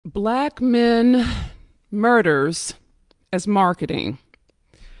Black men murders as marketing.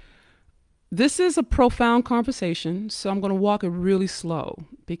 This is a profound conversation, so I'm going to walk it really slow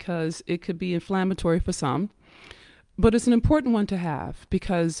because it could be inflammatory for some, but it's an important one to have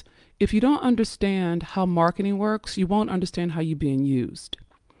because if you don't understand how marketing works, you won't understand how you're being used.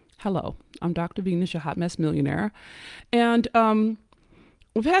 Hello, I'm Dr. Venus, your hot mess millionaire, and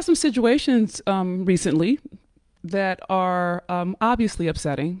we've had some situations recently that are obviously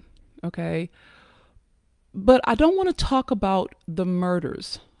upsetting, okay? But I don't want to talk about the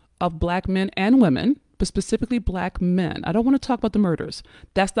murders of black men and women, but specifically black men. I don't want to talk about the murders.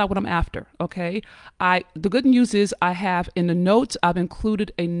 That's not what I'm after, okay? The good news is I have in the notes, I've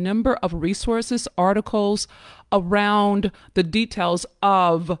included a number of resources, articles around the details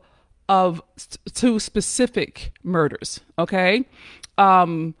of two specific murders, okay?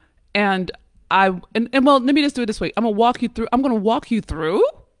 And well, let me just do it this way. I'm going to walk you through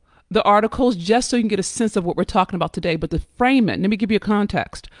the articles just so you can get a sense of what we're talking about today. But to frame it, let me give you a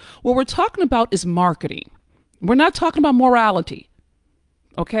context. What we're talking about is marketing. We're not talking about morality.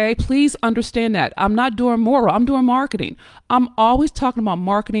 Okay, please understand that. I'm not doing moral, I'm doing marketing. I'm always talking about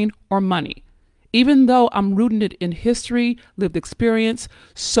marketing or money. Even though I'm rooting it in history, lived experience,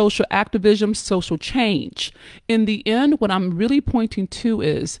 social activism, social change. In the end, what I'm really pointing to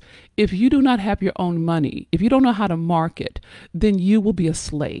is if you do not have your own money, if you don't know how to market, then you will be a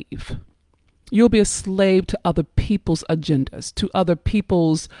slave. You'll be a slave to other people's agendas, to other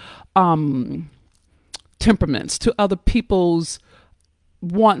people's temperaments, to other people's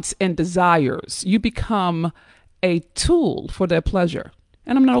wants and desires. You become a tool for their pleasure.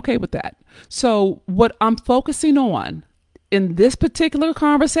 And I'm not okay with that. So what I'm focusing on in this particular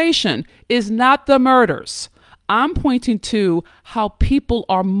conversation is not the murders. I'm pointing to how people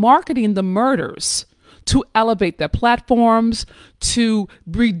are marketing the murders to elevate their platforms, to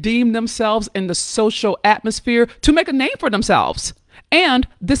redeem themselves in the social atmosphere, to make a name for themselves. And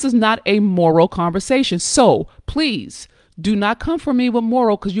this is not a moral conversation. So please, do not come for me with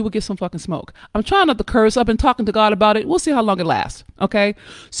moral because you will get some fucking smoke. I'm trying not to curse. I've been talking to God about it. We'll see how long it lasts. Okay.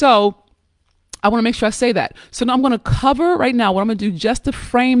 So I want to make sure I say that. So now I'm going to cover right now what I'm going to do just to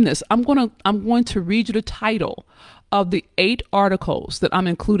frame this. I'm going to read you the title of the 8 articles that I'm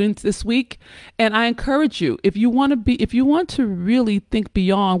including this week. And I encourage you, if you want to really think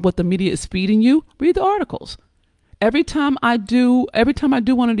beyond what the media is feeding you, read the articles. Every time I do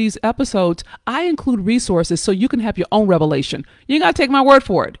one of these episodes, I include resources so you can have your own revelation. You ain't got to take my word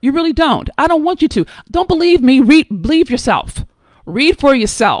for it. You really don't. I don't want you to. Don't believe me. Believe yourself. Read for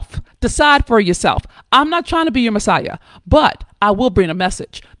yourself. Decide for yourself. I'm not trying to be your messiah, but I will bring a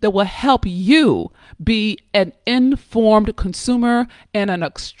message that will help you be an informed consumer and an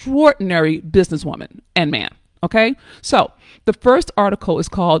extraordinary businesswoman and man. Okay? So the first article is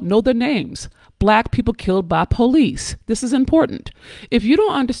called Know Their Names. Black people killed by police. This is important. If you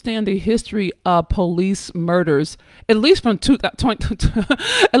don't understand the history of police murders, at least from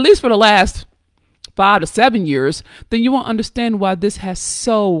at least for the last 5 to 7 years, then you won't understand why this has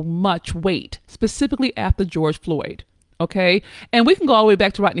so much weight, specifically after George Floyd. Okay, and we can go all the way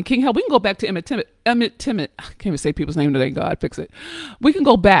back to Rodney King. Hell, we can go back to Emmett Timmett. I can't even say people's name today. God, fix it. We can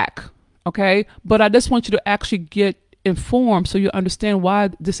go back. Okay, but I just want you to actually get informed so you understand why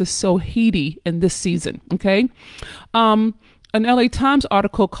this is so heady in this season. Okay. An LA Times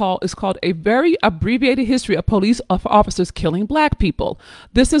article is called A Very Abbreviated History of Police Officers Killing Black People.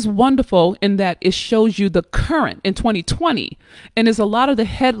 This is wonderful in that it shows you the current in 2020, and there's a lot of the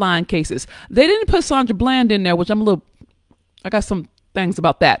headline cases. They didn't put Sandra Bland in there, which I got some things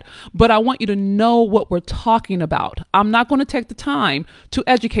about that, but I want you to know what we're talking about. I'm not going to take the time to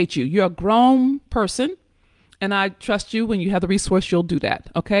educate you. You're a grown person, and I trust you when you have the resource, you'll do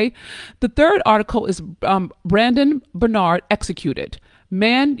that. Okay. The third article is Brandon Barnard executed.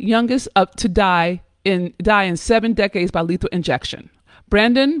 Man youngest up to die in 7 decades by lethal injection.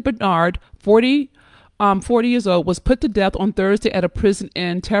 Brandon Barnard, 40 years old, was put to death on Thursday at a prison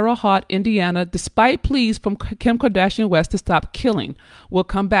in Terre Haute, Indiana, despite pleas from Kim Kardashian West to stop killing. We'll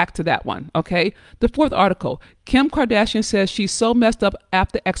come back to that one, okay? The fourth article, Kim Kardashian says she's so messed up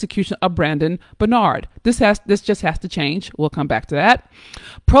after execution of Brandon Barnard. This just has to change. We'll come back to that.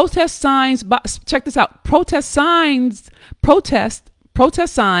 Protest signs by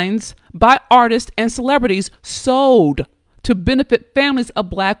artists and celebrities sold to benefit families of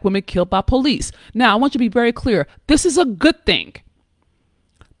black women killed by police. Now, I want you to be very clear. This is a good thing.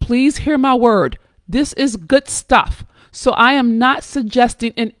 Please hear my word. This is good stuff. So I am not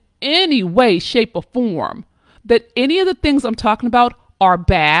suggesting in any way, shape, or form that any of the things I'm talking about are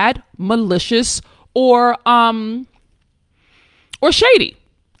bad, malicious, or shady.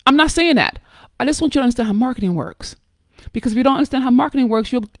 I'm not saying that. I just want you to understand how marketing works. Because if you don't understand how marketing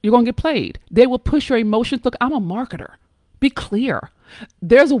works, you're going to get played. They will push your emotions. Look, I'm a marketer. Be clear.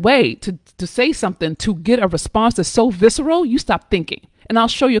 There's a way to say something to get a response that's so visceral, you stop thinking. And I'll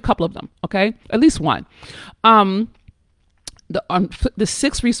show you a couple of them, okay? At least one. The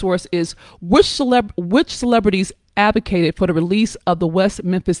sixth resource is which celebrities advocated for the release of the West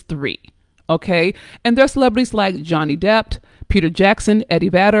Memphis Three, okay? And there's celebrities like Johnny Depp, Peter Jackson, Eddie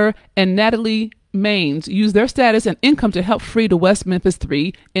Vedder, and Natalie Maines used their status and income to help free the West Memphis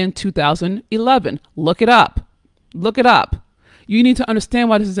Three in 2011. Look it up. Look it up. You need to understand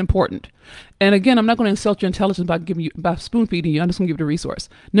why this is important. And again, I'm not going to insult your intelligence by spoon feeding you. I'm just going to give you the resource.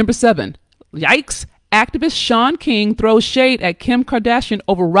 Number 7, yikes. Activist Sean King throws shade at Kim Kardashian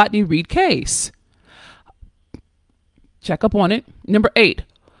over Rodney Reed case. Check up on it. Number 8,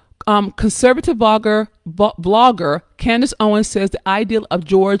 conservative vlogger Candace Owens says the ideal of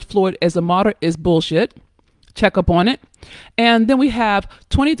George Floyd as a martyr is bullshit. Check up on it. And then we have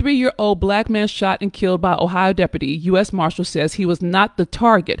 23-year-old black man shot and killed by Ohio deputy. U.S. Marshal says he was not the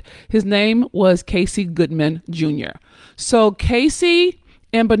target. His name was Goodson Jr. So Casey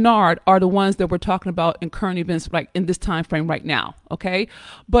and Barnard are the ones that we're talking about in current events, like in this time frame right now. Okay.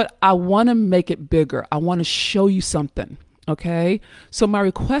 But I want to make it bigger. I want to show you something. Okay. So my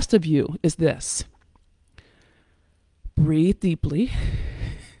request of you is this: breathe deeply.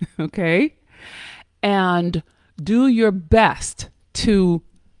 Okay. And do your best to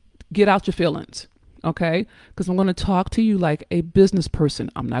get out your feelings, okay? Because I'm going to talk to you like a business person.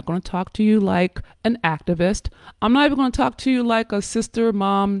 I'm not going to talk to you like an activist. I'm not even going to talk to you like a sister,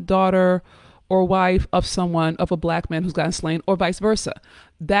 mom, daughter, or wife of someone, of a black man who's gotten slain, or vice versa.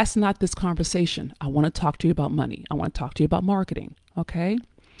 That's not this conversation. I want to talk to you about money. I want to talk to you about marketing, okay?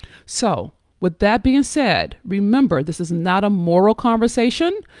 So, with that being said, remember, this is not a moral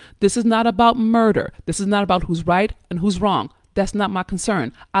conversation. This is not about murder. This is not about who's right and who's wrong. That's not my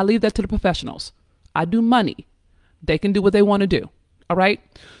concern. I leave that to the professionals. I do money. They can do what they want to do. All right?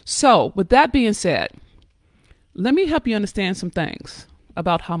 So, with that being said, let me help you understand some things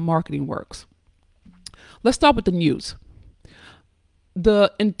about how marketing works. Let's start with the news.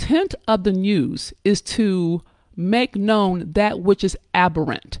 The intent of the news is to make known that which is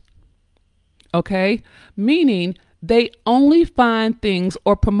aberrant. Okay, meaning they only find things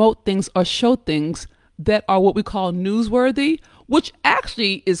or promote things or show things that are what we call newsworthy, which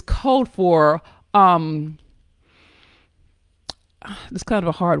actually is code for it's kind of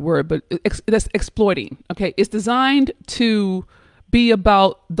a hard word, but that's exploiting. Okay, it's designed to be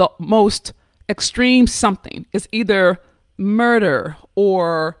about the most extreme something. It's either murder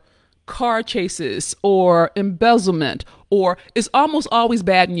or car chases or embezzlement, or it's almost always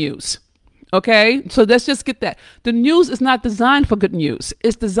bad news. Okay, so let's just get that. The news is not designed for good news.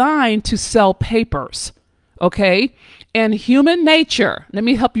 It's designed to sell papers. Okay, and human nature, let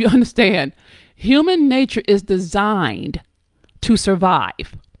me help you understand. Human nature is designed to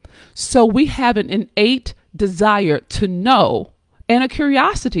survive. So we have an innate desire to know and a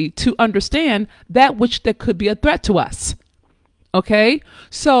curiosity to understand that which that could be a threat to us. Okay,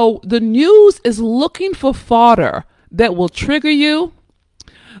 so the news is looking for fodder that will trigger you,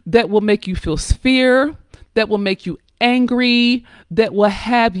 that will make you feel fear, that will make you angry, that will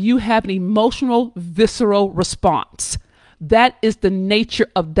have you have an emotional, visceral response. That is the nature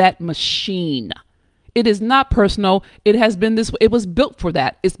of that machine. It is not personal. It has been this way. It was built for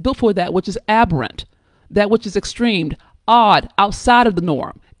that. It's built for that which is aberrant, that which is extreme, odd, outside of the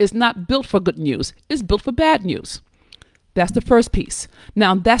norm. It's not built for good news. It's built for bad news. That's the first piece.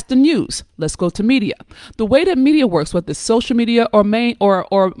 Now that's the news. Let's go to media. The way that media works, whether it's social media or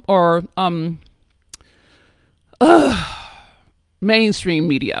mainstream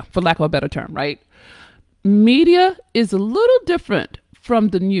media, for lack of a better term, right? Media is a little different from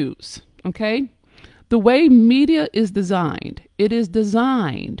the news. Okay, the way media is designed, it is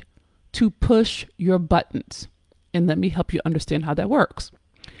designed to push your buttons. And let me help you understand how that works.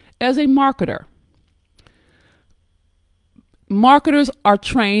 As a marketer, marketers are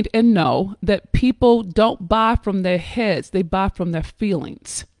trained and know that people don't buy from their heads, they buy from their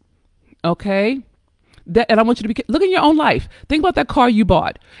feelings. Okay? And I want you to look in your own life. Think about that car you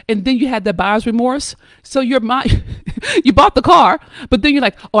bought, and then you had that buyer's remorse. So you bought the car, but then you're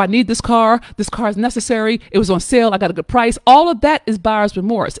like, oh, I need this car. This car is necessary. It was on sale. I got a good price. All of that is buyer's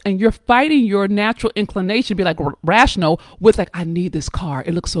remorse. And you're fighting your natural inclination to be like rational with like, I need this car.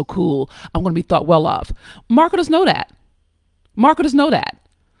 It looks so cool. I'm going to be thought well of. Marketers know that. Marketers know that.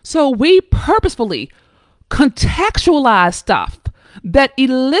 So we purposefully contextualize stuff that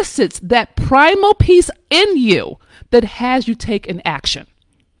elicits that primal piece in you that has you take an action.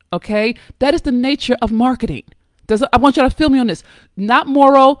 Okay. That is the nature of marketing. I want you to feel me on this. Not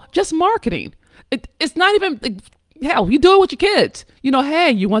moral, just marketing. It's not even, hell, you do it with your kids. You know,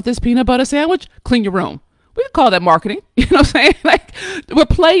 hey, you want this peanut butter sandwich? Clean your room. We could call that marketing. You know what I'm saying? Like, we're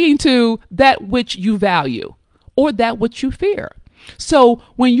playing to that which you value or that which you fear. So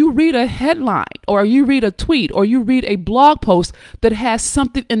when you read a headline or you read a tweet or you read a blog post that has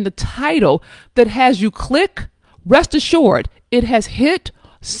something in the title that has you click, rest assured it has hit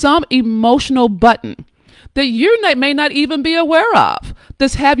some emotional button that you may not even be aware of,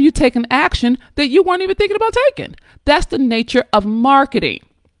 that's have you taken action that you weren't even thinking about taking. That's the nature of marketing.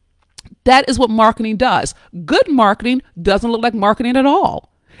 That is what marketing does. Good marketing doesn't look like marketing at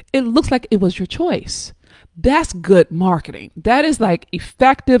all. It looks like it was your choice. That's good marketing. That is like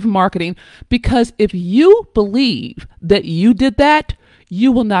effective marketing, because if you believe that you did that,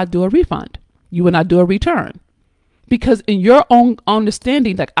 you will not do a refund. You will not do a return. Because in your own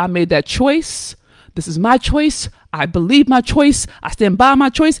understanding, like, I made that choice. This is my choice. I believe my choice. I stand by my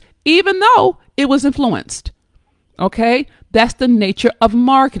choice, even though it was influenced. Okay? That's the nature of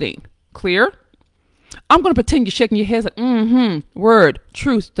marketing. Clear? I'm going to pretend you're shaking your head like, word,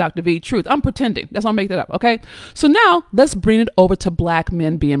 truth, Dr. V, truth. I'm pretending. That's why I make that up. Okay? So now let's bring it over to black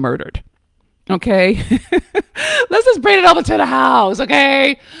men being murdered. Okay? Let's just bring it over to the house.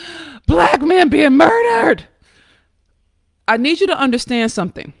 Okay? Black men being murdered. I need you to understand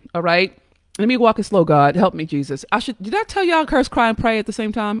something. All right? Let me walk it slow, God. Help me, Jesus. Did I tell y'all curse, cry, and pray at the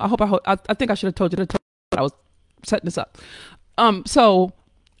same time? I think I should have told you that when I was setting this up.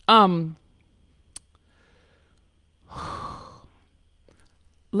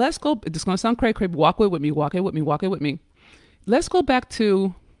 Let's go. It's going to sound crazy. Walk it with me. Let's go back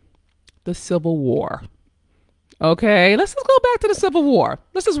to the Civil War. Okay, let's just go back to the Civil War.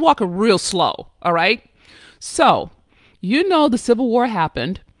 Let's just walk it real slow. All right. So, the Civil War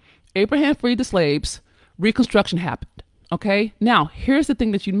happened. Abraham freed the slaves. Reconstruction happened. Okay. Now, here's the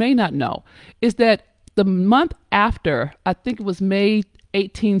thing that you may not know is that the month after, I think it was May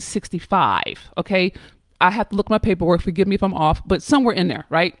 1865. Okay. I have to look at my paperwork. Forgive me if I'm off, but somewhere in there,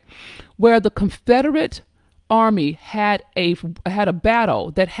 right? Where the Confederate Army had a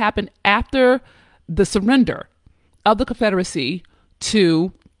battle that happened after the surrender of the Confederacy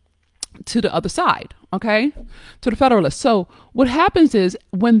to the other side, okay, to the Federalists. So what happens is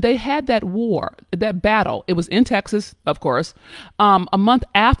when they had that war, that battle, it was in Texas, of course, a month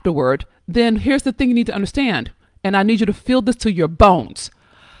afterward, then here's the thing you need to understand, and I need you to feel this to your bones.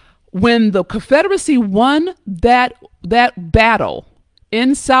 When the Confederacy won that battle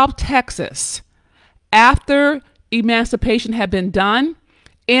in South Texas, after emancipation had been done,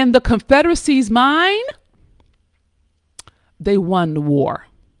 in the Confederacy's mind, they won the war.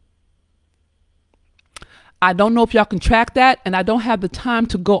 I don't know if y'all can track that, and I don't have the time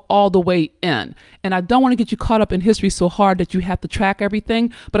to go all the way in. And I don't want to get you caught up in history so hard that you have to track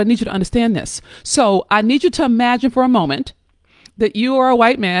everything, but I need you to understand this. So I need you to imagine for a moment that you are a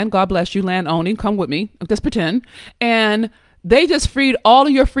white man, God bless you, land owning, come with me, let's pretend, and they just freed all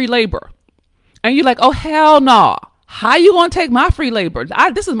of your free labor. And you're like, oh, hell no. How you going to take my free labor?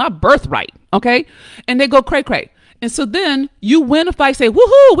 This is my birthright, okay? And they go cray-cray. And so then you win a fight, say,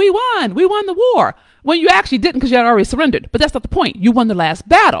 woohoo, we won the war. When you actually didn't, because you had already surrendered. But that's not the point. You won the last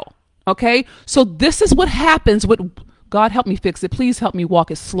battle. Okay. So this is what happens with, God help me fix it. Please help me walk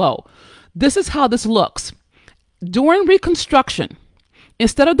it slow. This is how this looks. During Reconstruction,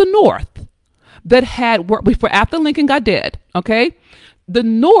 instead of the North that had worked before, after Lincoln got dead, okay, the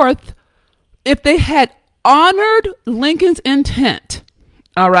North, if they had honored Lincoln's intent,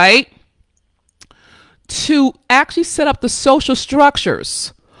 all right, to actually set up the social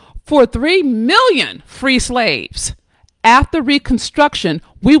structures for 3 million free slaves after Reconstruction,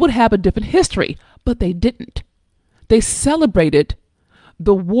 we would have a different history. But they didn't. They celebrated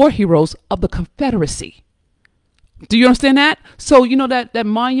the war heroes of the Confederacy. Do you understand that? So, that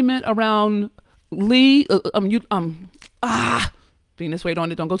monument around Lee, Venus, wait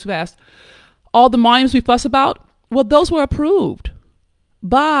on it, don't go too fast. All the monuments we fuss about, well, those were approved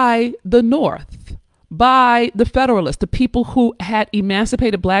by the North, by the Federalists, the people who had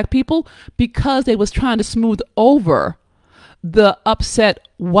emancipated black people, because they was trying to smooth over the upset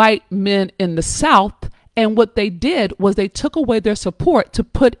white men in the South. And what they did was they took away their support to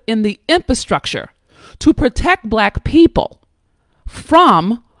put in the infrastructure to protect black people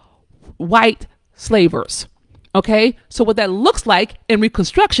from white slavers. Okay, so what that looks like in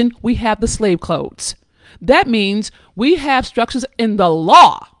Reconstruction, we have the slave codes. That means we have structures in the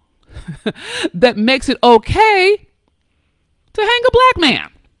law that makes it okay to hang a black man,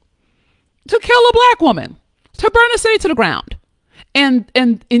 to kill a black woman, to burn a city to the ground. And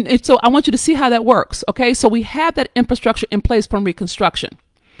so I want you to see how that works. Okay. So we have that infrastructure in place from Reconstruction.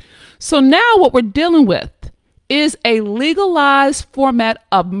 So now what we're dealing with is a legalized format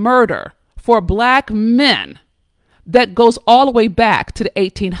of murder for black men that goes all the way back to the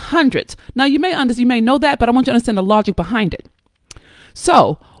 1800s. Now you may know that, but I want you to understand the logic behind it.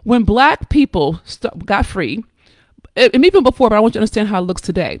 So when black people got free, and even before, but I want you to understand how it looks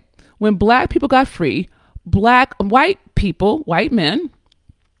today. When black people got free, white men,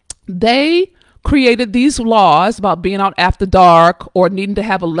 they created these laws about being out after dark or needing to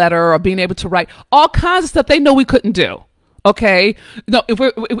have a letter or being able to write all kinds of stuff they know we couldn't do. Okay. No, if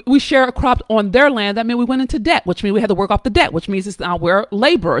we share a crop on their land, that means we went into debt, which means we had to work off the debt, which means now we're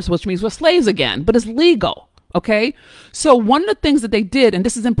laborers, which means we're slaves again, but it's legal. Okay. So one of the things that they did, and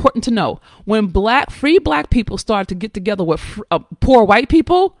this is important to know, when free black people started to get together with poor white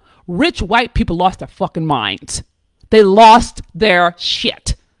people, rich white people lost their fucking minds. They lost their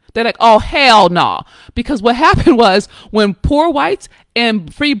shit. They're like, oh, hell no. Because what happened was when poor whites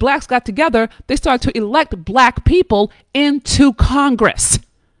and free blacks got together, they started to elect black people into Congress.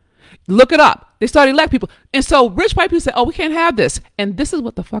 Look it up. They started to elect people. And so rich white people said, oh, we can't have this. And this is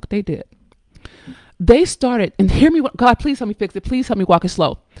what the fuck they did. They started, and hear me, God, please help me fix it. Please help me walk it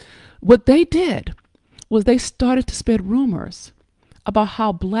slow. What they did was they started to spread rumors about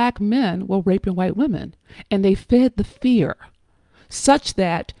how black men were raping white women. And they fed the fear such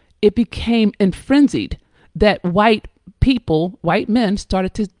that it became frenzied that white men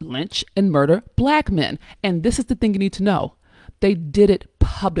started to lynch and murder black men. And this is the thing you need to know. They did it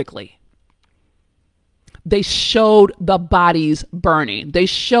publicly. They showed the bodies burning. They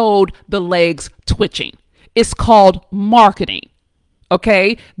showed the legs twitching. It's called marketing.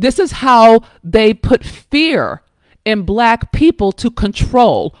 Okay? This is how they put fear in black people to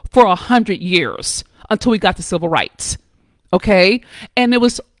control for 100 years until we got to civil rights. Okay? And it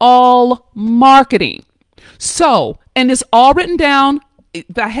was all marketing. So, and it's all written down.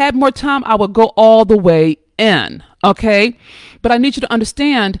 If I had more time, I would go all the way in. Okay? But I need you to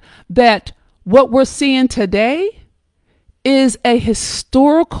understand that what we're seeing today is a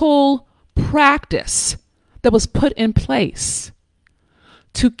historical practice that was put in place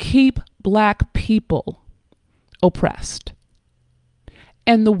to keep black people oppressed.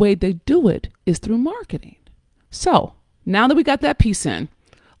 And the way they do it is through marketing. So now that we got that piece in,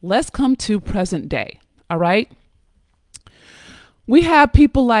 let's come to present day. All right. We have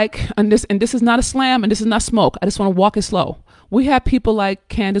people like, and this is not a slam and this is not smoke. I just want to walk it slow. We have people like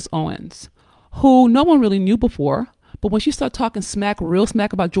Candace Owens, who no one really knew before, but when she started talking real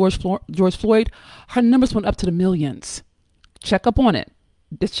smack about George Floyd, her numbers went up to the millions. Check up on it.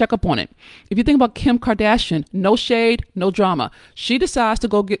 Just check up on it. If you think about Kim Kardashian, no shade, no drama. She decides to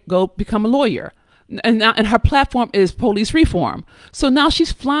go become a lawyer. And her platform is police reform. So now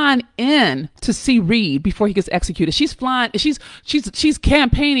she's flying in to see Reed before he gets executed. She's flying. She's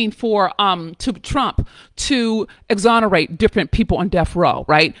campaigning for to Trump to exonerate different people on death row.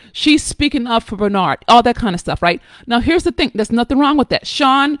 Right? She's speaking up for Barnard. All that kind of stuff. Right? Now here's the thing. There's nothing wrong with that.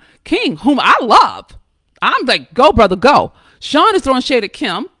 Shaun King, whom I love, I'm like, go brother, go. Shaun is throwing shade at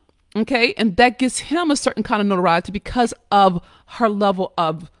Kim. Okay, and that gives him a certain kind of notoriety because of her level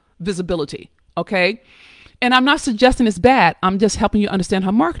of visibility. Okay. And I'm not suggesting it's bad. I'm just helping you understand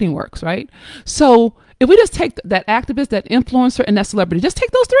how marketing works, right? So if we just take that activist, that influencer, and that celebrity, just take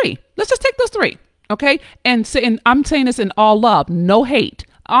those three. Let's just take those three. Okay. And I'm saying this in all love, no hate.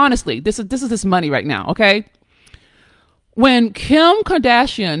 Honestly, this is this money right now. Okay. When Kim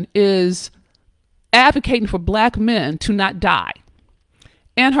Kardashian is advocating for black men to not die,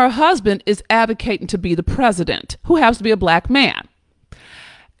 and her husband is advocating to be the president, who happens to be a black man,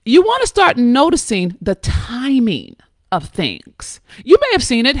 you want to start noticing the timing of things. You may have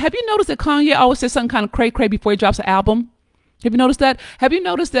seen it. Have you noticed that Kanye always says something kind of cray-cray before he drops an album? Have you noticed that? Have you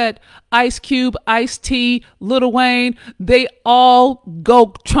noticed that Ice Cube, Ice-T, Lil Wayne, they all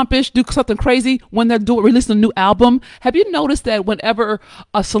go Trumpish, do something crazy when they're releasing a new album? Have you noticed that whenever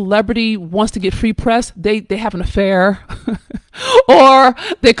a celebrity wants to get free press, they have an affair or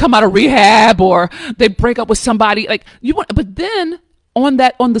they come out of rehab or they break up with somebody? But then on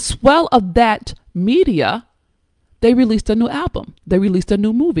the swell of that media, they released a new album. They released a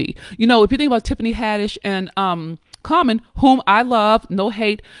new movie. You know, if you think about Tiffany Haddish and Common, whom I love, no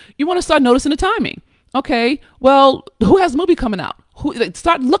hate, you want to start noticing the timing. Okay, well, who has a movie coming out?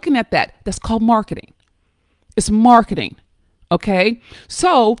 Start looking at that. That's called marketing. It's marketing. Okay,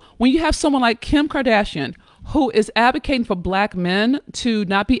 so when you have someone like Kim Kardashian, who is advocating for black men to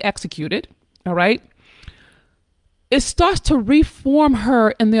not be executed, all right, it starts to reform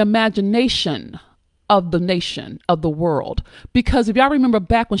her in the imagination of the nation, of the world. Because if y'all remember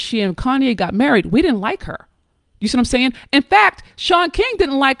back when she and Kanye got married, we didn't like her. You see what I'm saying? In fact, Sean King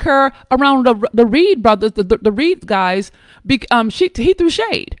didn't like her around the Reed brothers, the Reed guys. He threw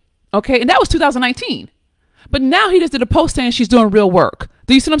shade. Okay, and that was 2019. But now he just did a post saying she's doing real work.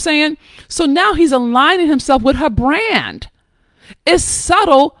 Do you see what I'm saying? So now he's aligning himself with her brand. It's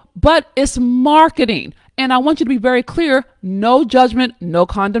subtle, but it's marketing. And I want you to be very clear: no judgment, no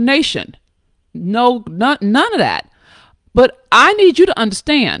condemnation, none of that. But I need you to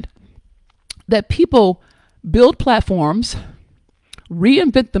understand that people build platforms,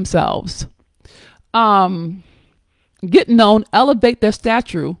 reinvent themselves, get known, elevate their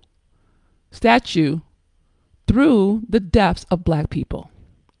statue through the deaths of Black people.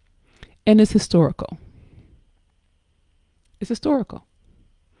 And it's historical. It's historical.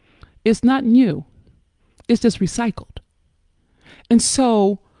 It's not new. It's just recycled. And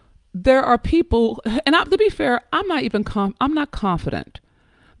so there are people, and to be fair, I'm not confident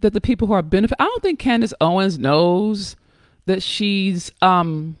that the people who are I don't think Candace Owens knows that she's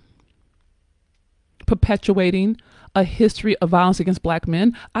perpetuating a history of violence against Black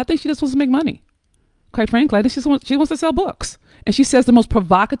men. I think she just wants to make money. Quite frankly, I think she wants to sell books. And she says the most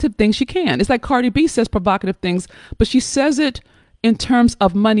provocative things she can. It's like Cardi B says provocative things, but she says it in terms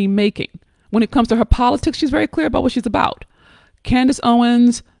of money making. When it comes to her politics, she's very clear about what she's about. Candace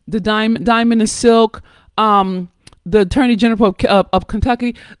Owens, the Diamond and Silk, the Attorney General of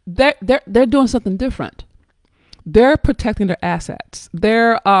Kentucky, they're doing something different. They're protecting their assets.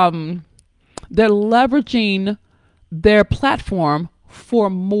 They're leveraging their platform for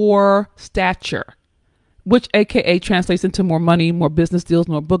more stature, which AKA translates into more money, more business deals,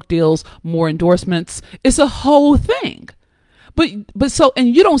 more book deals, more endorsements. It's a whole thing. But so,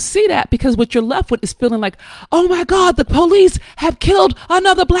 and you don't see that because what you're left with is feeling like, oh my God, the police have killed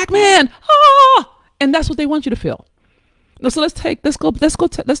another Black man. Ah! And that's what they want you to feel. So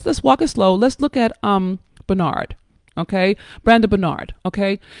let's walk it slow. Let's look at Barnard. Okay. Brandon Barnard.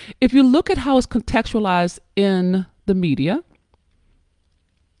 Okay. If you look at how it's contextualized in the media,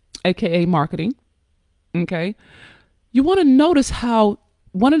 AKA marketing. Okay. You want to notice how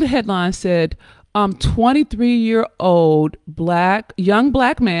one of the headlines said, 23-year-old young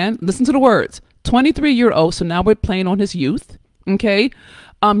black man, listen to the words, 23-year-old. So now we're playing on his youth. Okay.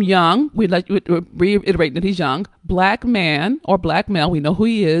 Young, we reiterate that he's young, Black man or Black male, we know who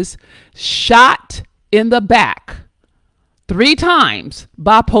he is, shot in the back 3 times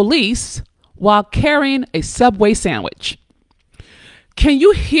by police while carrying a Subway sandwich. Can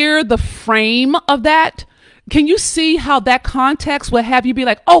you hear the frame of that? Can you see how that context would have you be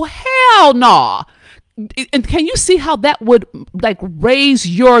like, oh, hell no. And can you see how that would like raise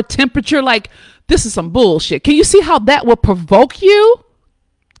your temperature? Like, this is some bullshit. Can you see how that would provoke you?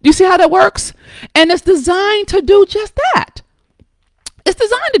 Do you see how that works? And it's designed to do just that. It's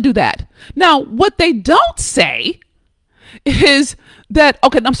designed to do that. Now, what they don't say is that,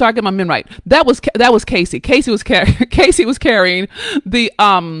 okay, I'm sorry, I get my men right. That was Casey. Casey was carrying the,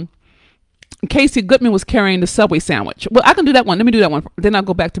 Casey Goodman was carrying the Subway sandwich. Well, I can do that one. Let me do that one. Then I'll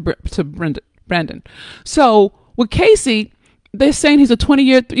go back to Brandon. So with Casey, they're saying he's a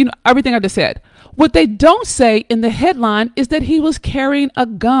 20-year, everything I just said. What they don't say in the headline is that he was carrying a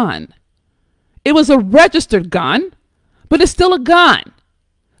gun. It was a registered gun, but it's still a gun.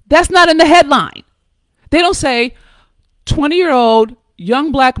 That's not in the headline. They don't say 20-year-old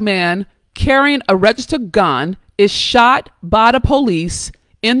young Black man carrying a registered gun is shot by the police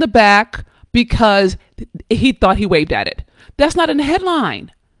in the back because he thought he waved at it. That's not in the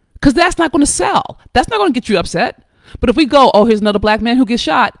headline because that's not going to sell. That's not going to get you upset. But if we go, oh, here's another Black man who gets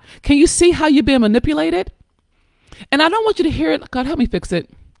shot, can you see how you're being manipulated? And I don't want you to hear it. God, help me fix it.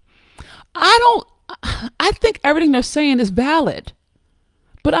 I think everything they're saying is valid,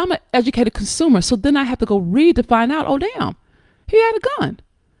 but I'm an educated consumer. So then I have to go read to find out, oh, damn, he had a gun.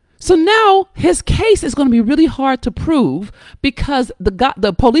 So now his case is going to be really hard to prove because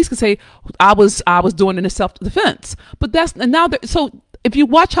the police can say, I was doing it in self-defense. But so if you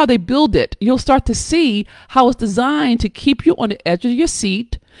watch how they build it, you'll start to see how it's designed to keep you on the edge of your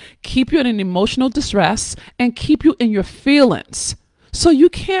seat, keep you in an emotional distress, and keep you in your feelings. So you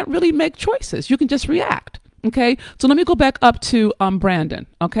can't really make choices. You can just react. Okay. So let me go back up to Brandon.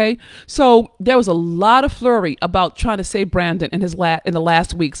 Okay. So there was a lot of flurry about trying to save Brandon in the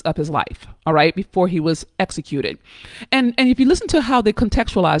last weeks of his life. All right. Before he was executed. And if you listen to how they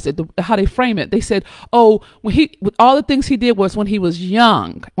contextualized it, how they frame it, they said, oh, with all the things he did was when he was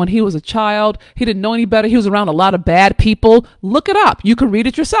young, when he was a child, he didn't know any better. He was around a lot of bad people. Look it up. You can read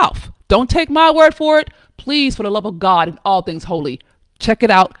it yourself. Don't take my word for it. Please, for the love of God and all things holy, check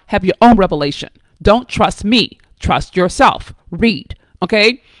it out. Have your own revelation. Don't trust me. Trust yourself. Read.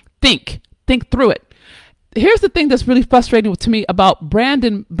 Okay? Think through it. Here's the thing that's really frustrating to me about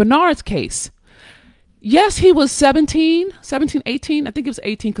Brandon Barnard's case. Yes, he was 17, 18. I think it was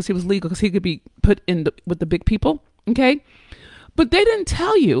 18 because he was legal, because he could be put in with the big people. Okay? But they didn't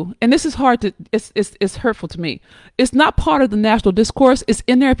tell you, and this is hard to, it's hurtful to me. It's not part of the national discourse. It's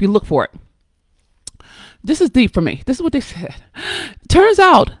in there if you look for it. This is deep for me. This is what they said. Turns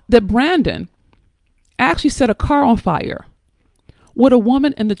out that Brandon actually set a car on fire with a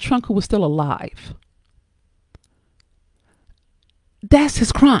woman in the trunk who was still alive. That's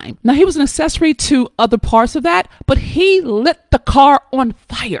his crime. Now, he was an accessory to other parts of that, but he lit the car on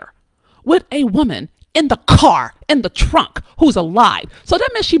fire with a woman in the car, in the trunk, who's alive. So that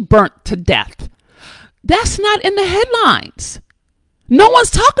means she burnt to death. That's not in the headlines. No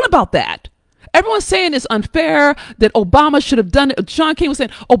one's talking about that. Everyone's saying it's unfair, that Obama should have done it. John King was saying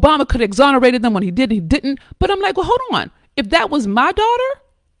Obama could have exonerated them when he did, he didn't. But I'm like, well, hold on. If that was my daughter,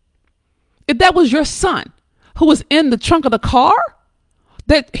 if that was your son who was in the trunk of the car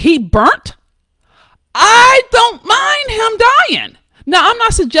that he burnt, I don't mind him dying. Now, I'm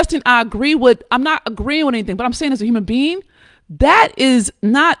not suggesting I'm not agreeing with anything, but I'm saying as a human being, that's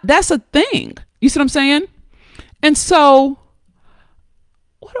a thing. You see what I'm saying? And so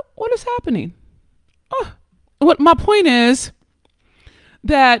what is happening? What my point is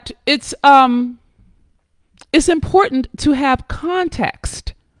that it's important to have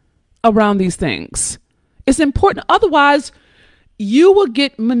context around these things. It's important. Otherwise, you will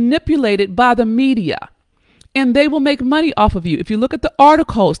get manipulated by the media and they will make money off of you. If you look at the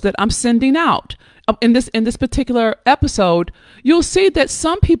articles that I'm sending out in this particular episode, you'll see that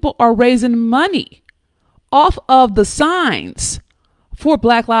some people are raising money off of the signs for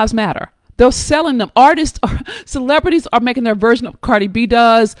Black Lives Matter. They're selling them. Artists or celebrities are making their version of Cardi B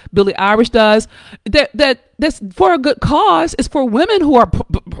does, Billie Eilish does. That's for a good cause. It's for women who are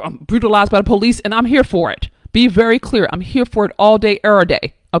brutalized by the police, and I'm here for it. Be very clear. I'm here for it all day, every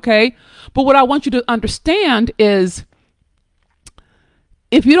day. Okay? But what I want you to understand is,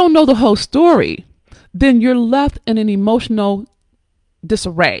 if you don't know the whole story, then you're left in an emotional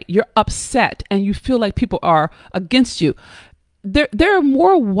disarray. You're upset and you feel like people are against you. There are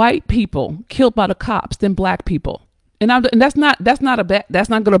more white people killed by the cops than black people. And that's not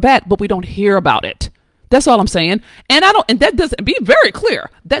good or bad, but we don't hear about it. That's all I'm saying. And that doesn't, be very clear,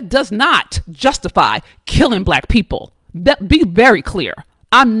 that does not justify killing black people. Be very clear.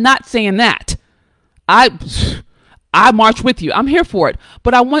 I'm not saying that. I march with you. I'm here for it.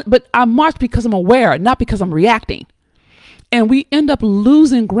 But I march because I'm aware, not because I'm reacting. And we end up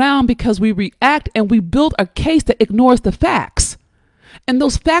losing ground because we react and we build a case that ignores the facts. And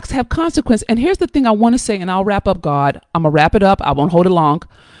those facts have consequence. And here's the thing I want to say, and I'll wrap up, God. I'm going to wrap it up. I won't hold it long.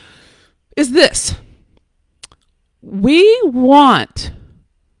 Is this. We want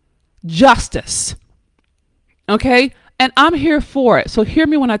justice. Okay? And I'm here for it. So hear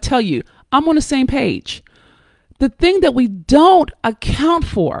me when I tell you, I'm on the same page. The thing that we don't account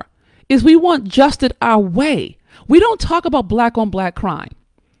for is we want justice our way. We don't talk about black on black crime.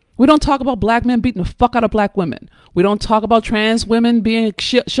 We don't talk about black men beating the fuck out of black women. We don't talk about trans women being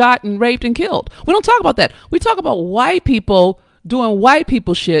shot and raped and killed. We don't talk about that. We talk about white people doing white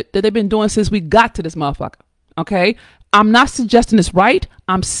people shit that they've been doing since we got to this motherfucker. Okay? I'm not suggesting it's right.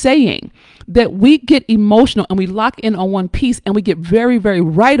 I'm saying that we get emotional and we lock in on one piece and we get very, very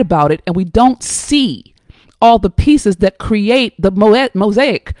right about it, and we don't see all the pieces that create the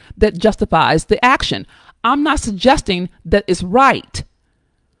mosaic that justifies the action. I'm not suggesting that it's right.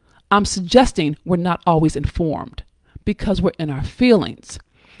 I'm suggesting we're not always informed because we're in our feelings.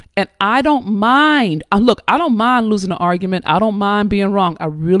 And I don't mind. Look, I don't mind losing an argument. I don't mind being wrong. I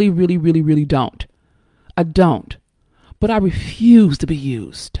really, really, really, really don't. I don't. But I refuse to be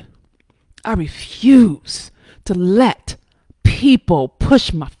used. I refuse to let people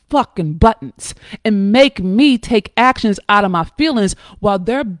push my fucking buttons and make me take actions out of my feelings while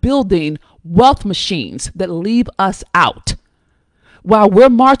they're building wealth machines that leave us out. While we're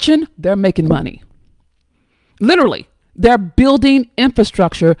marching, they're making money. Literally, they're building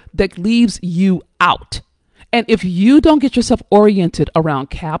infrastructure that leaves you out. And if you don't get yourself oriented around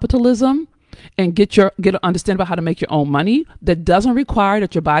capitalism and get an understanding about how to make your own money that doesn't require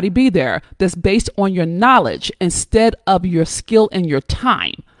that your body be there, that's based on your knowledge instead of your skill and your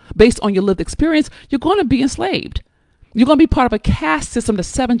time, based on your lived experience, you're going to be enslaved. You're going to be part of a caste system that's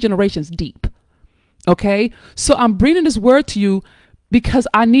 7 generations deep. Okay? So I'm bringing this word to you because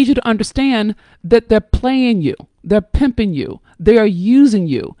I need you to understand that they're playing you. They're pimping you. They are using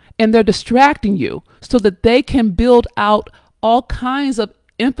you, and they're distracting you so that they can build out all kinds of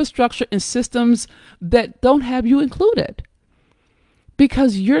infrastructure and systems that don't have you included.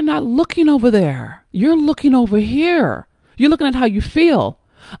 Because you're not looking over there. You're looking over here. You're looking at how you feel.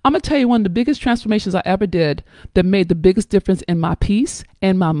 I'm going to tell you one of the biggest transformations I ever did that made the biggest difference in my peace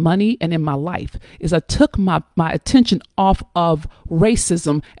and my money and in my life is I took my attention off of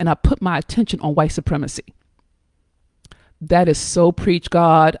racism and I put my attention on white supremacy. That is so preach,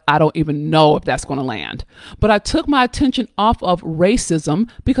 God. I don't even know if that's going to land. But I took my attention off of racism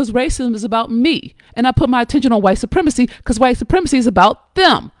because racism is about me. And I put my attention on white supremacy because white supremacy is about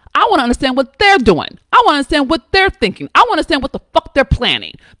them. I want to understand what they're doing. I want to understand what they're thinking. I want to understand what the fuck they're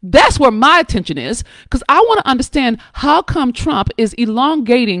planning. That's where my attention is, because I want to understand how come Trump is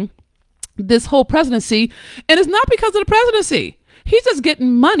elongating this whole presidency. And it's not because of the presidency. He's just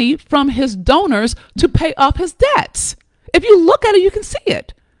getting money from his donors to pay off his debts. If you look at it, you can see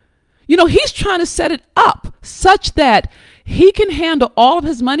it. You know, he's trying to set it up such that he can handle all of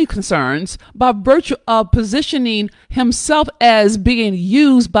his money concerns by virtue of positioning himself as being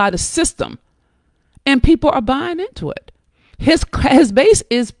used by the system. And people are buying into it. His base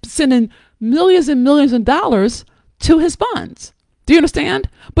is sending millions and millions of dollars to his funds. Do you understand?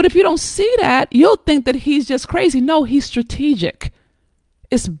 But if you don't see that, you'll think that he's just crazy. No, he's strategic.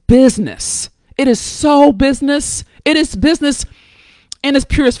 It's business. It is so business. It is business in its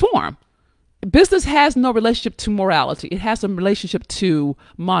purest form. Business has no relationship to morality. It has a relationship to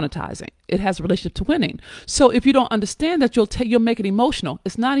monetizing. It has a relationship to winning. So if you don't understand that, you'll make it emotional.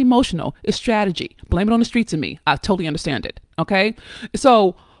 It's not emotional. It's strategy. Blame it on the streets and me. I totally understand it. Okay.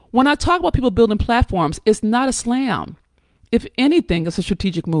 So when I talk about people building platforms, it's not a slam. If anything, it's a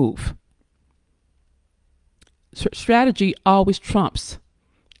strategic move. Strategy always trumps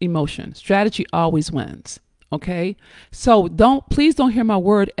emotion. Strategy always wins. Okay. So please don't hear my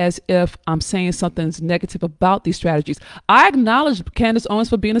word as if I'm saying something's negative about these strategies. I acknowledge Candace Owens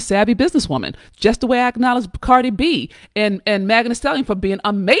for being a savvy businesswoman, just the way I acknowledge Cardi B and Megan Thee Stallion for being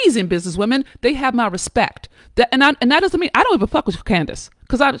amazing businesswomen. They have my respect. And that doesn't mean I don't even fuck with Candace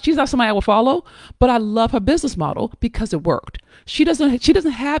because she's not somebody I will follow, but I love her business model because it worked. She doesn't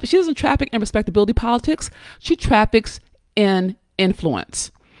traffic in respectability politics. She traffics in influence.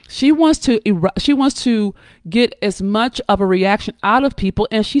 She wants to get as much of a reaction out of people,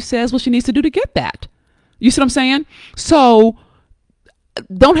 and she says what she needs to do to get that. You see what I'm saying? So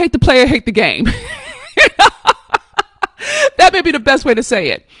don't hate the player, hate the game. That may be the best way to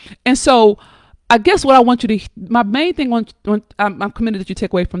say it. And so I guess what I want you to, my main thing I'm committed that you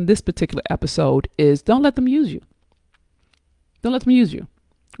take away from this particular episode is don't let them use you. Don't let them use you.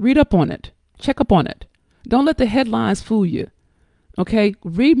 Read up on it. Check up on it. Don't let the headlines fool you. Okay,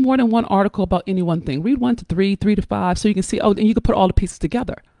 read more than one article about any one thing. Read 1 to 3, 3 to 5, so you can see, and you can put all the pieces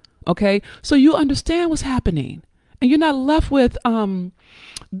together. Okay, so you understand what's happening, and you're not left with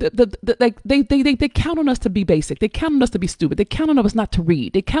they count on us to be basic. They count on us to be stupid. They count on us not to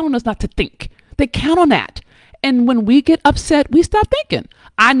read. They count on us not to think. They count on that. And when we get upset, we stop thinking.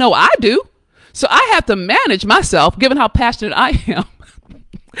 I know I do. So I have to manage myself, given how passionate I am.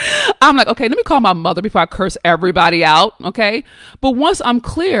 I'm like, okay, let me call my mother before I curse everybody out. Okay. But once I'm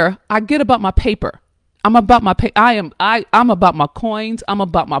clear, I get about my paper. I'm about my I'm about my coins. I'm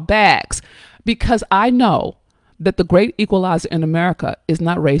about my bags, because I know that the great equalizer in America is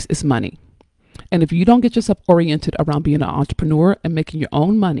not race, it's money. And if you don't get yourself oriented around being an entrepreneur and making your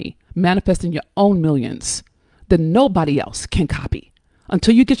own money, manifesting your own millions, then nobody else can copy.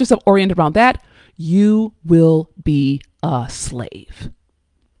 Until you get yourself oriented around that, you will be a slave.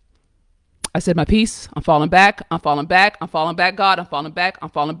 I said my piece. I'm falling back. I'm falling back. I'm falling back, God. I'm falling back. I'm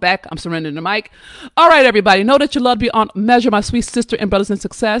falling back. I'm surrendering the mic. All right, everybody. Know that you love beyond measure, my sweet sister and brothers in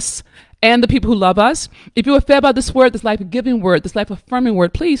success, and the people who love us. If you were fed by this word, this life-giving word, this life-affirming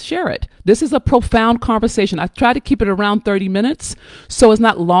word, please share it. This is a profound conversation. I try to keep it around 30 minutes, so it's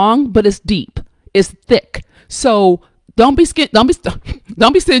not long, but it's deep. It's thick. So don't be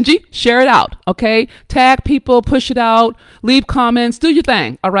stingy. Share it out. Okay. Tag people. Push it out. Leave comments. Do your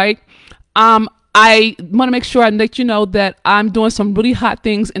thing. All right. I want to make sure I let you know that I'm doing some really hot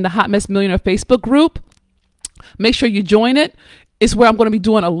things in the Hot Mess Millionaire Facebook group. Make sure you join it. It's where I'm going to be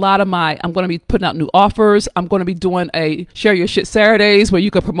doing I'm going to be putting out new offers. I'm going to be doing a Share Your Shit Saturdays where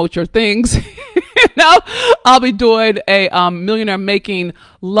you can promote your things. I'll be doing a Millionaire Making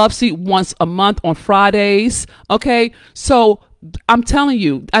Love Seat once a month on Fridays. Okay. So I'm telling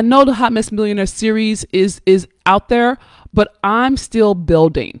you, I know the Hot Mess Millionaire series is out there, but I'm still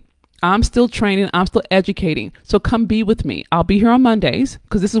building. I'm still training. I'm still educating. So come be with me. I'll be here on Mondays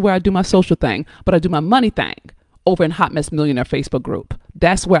because this is where I do my social thing, but I do my money thing over in Hot Mess Millionaire Facebook group.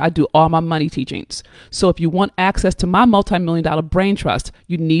 That's where I do all my money teachings. So if you want access to my multi-million-dollar brain trust,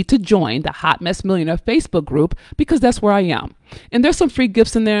 you need to join the Hot Mess Millionaire Facebook group, because that's where I am. And there's some free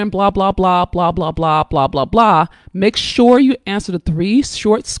gifts in there and blah, blah, blah, blah, blah, blah, blah, blah, blah. Make sure you answer the 3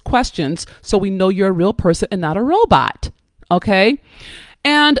 short questions so we know you're a real person and not a robot. Okay?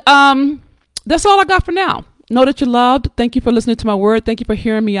 And that's all I got for now. Know that you're loved. Thank you for listening to my word. Thank you for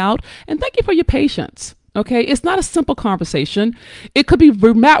hearing me out. And thank you for your patience. Okay, it's not a simple conversation. It could be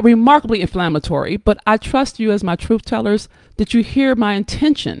remarkably inflammatory, but I trust you as my truth tellers that you hear my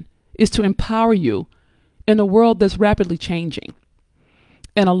intention is to empower you in a world that's rapidly changing.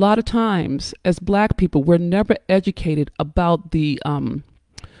 And a lot of times, as Black people, we're never educated about the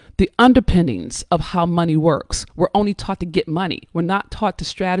underpinnings of how money works. We're only taught to get money. We're not taught to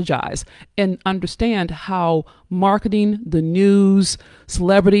strategize and understand how marketing, the news,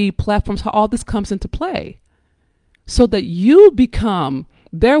 celebrity platforms, how all this comes into play, so that you become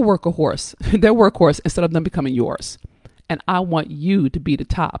their workhorse instead of them becoming yours. And I want you to be the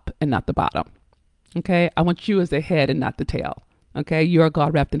top and not the bottom. Okay? I want you as the head and not the tail. Okay, you are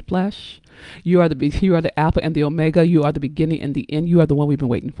God wrapped in flesh. You are the Alpha and the Omega. You are the beginning and the end. You are the one we've been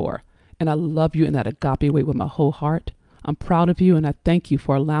waiting for. And I love you in that agape way with my whole heart. I'm proud of you, and I thank you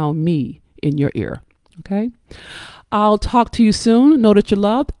for allowing me in your ear. Okay, I'll talk to you soon. Know that you're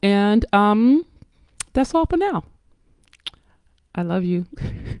loved, and that's all for now. I love you.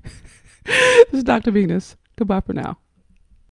 This is Dr. Venus. Goodbye for now.